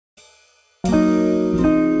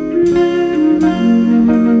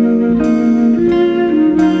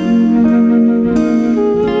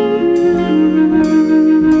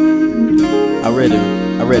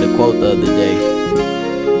quote the other day.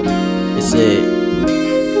 It said,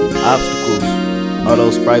 obstacles are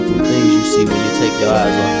those frightful things you see when you take your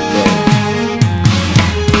eyes off the goal.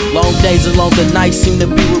 Long days and longer nights seem to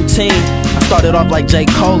be routine. I started off like J.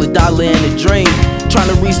 Cole, a dollar and a dream, trying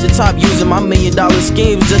to reach the top using my $1 million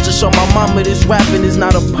schemes, just to show my mama this rapping is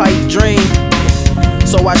not a pipe dream.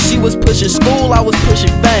 So while she was pushing school, I was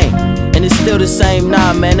pushing fame, and it's still the same.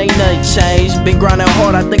 Nah man, ain't nothing changed. Been grinding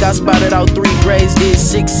hard, I think I spotted out 3 grades. Did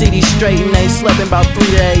 6 cities straight and ain't slept in about 3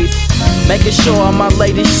 days. Making sure all my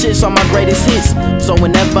latest shits are my greatest hits, so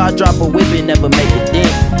whenever I drop a whip it never make a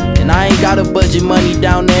dent. And I ain't gotta budget money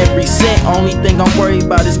down to every cent. Only thing I'm worried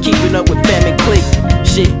about is keeping up with fam and click.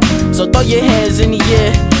 Shit, so throw your hands in the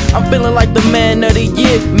air. I'm feeling like the man of the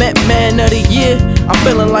year, Met man of the year. I'm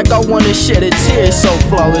feeling like I wanna shed a tear. So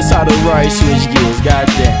flawless how the right switch gears,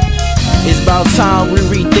 goddamn. It's about time we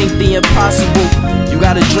rethink the impossible. You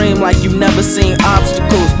gotta dream like you never seen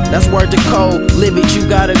obstacles. That's word to code, live it, you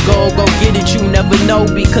gotta go get it. You never know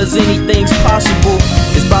because anything's possible.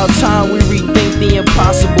 It's about time we rethink the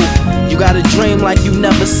impossible. You gotta dream like you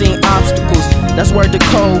never seen obstacles. That's word to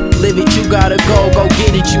code, live it, you gotta go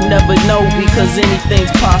get it. You never know because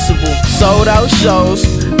anything's possible. Sold out shows,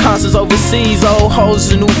 concerts overseas, old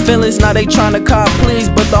hoes and new feelings. Now they tryna cop please,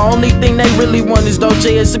 but the only thing they really want is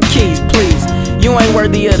Doja and some keys, please. You ain't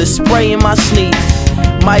worthy of the spray in my sneeze.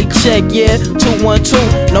 Mic check, yeah,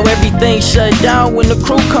 212. Know everything shut down when the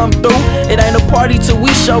crew come through. It ain't a party till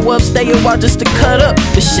we show up, stay a while just to cut up.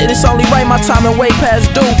 But shit, it's only right, my time and way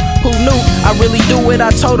past due. Who knew? I really do it,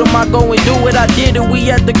 I told them I go and do it, I did it.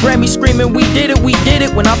 We at the Grammy screaming, we did it, we did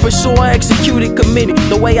it. When I pursue, I execute it, committed.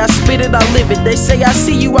 The way I spit it, I live it. They say I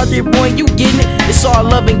see you out there, boy, you getting it. It's all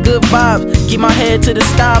love and good vibes. Keep my head to the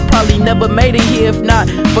sky, probably never made it here if not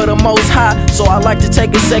for the most high. So I like to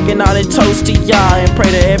take a second out and toast to y'all, and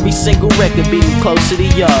pray that every single record be closer to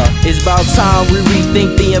y'all. It's about time we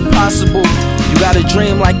rethink the impossible. You gotta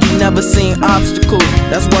dream like you never seen obstacles.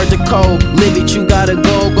 That's word to code, live it, you gotta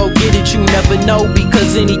go get it. You never know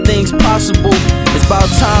because anything's possible. It's about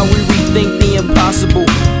time we rethink the impossible.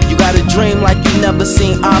 You gotta dream like you never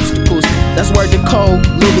seen obstacles. That's word to code,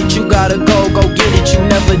 live it, you gotta go get it. You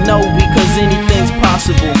never know because anything's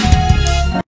possible.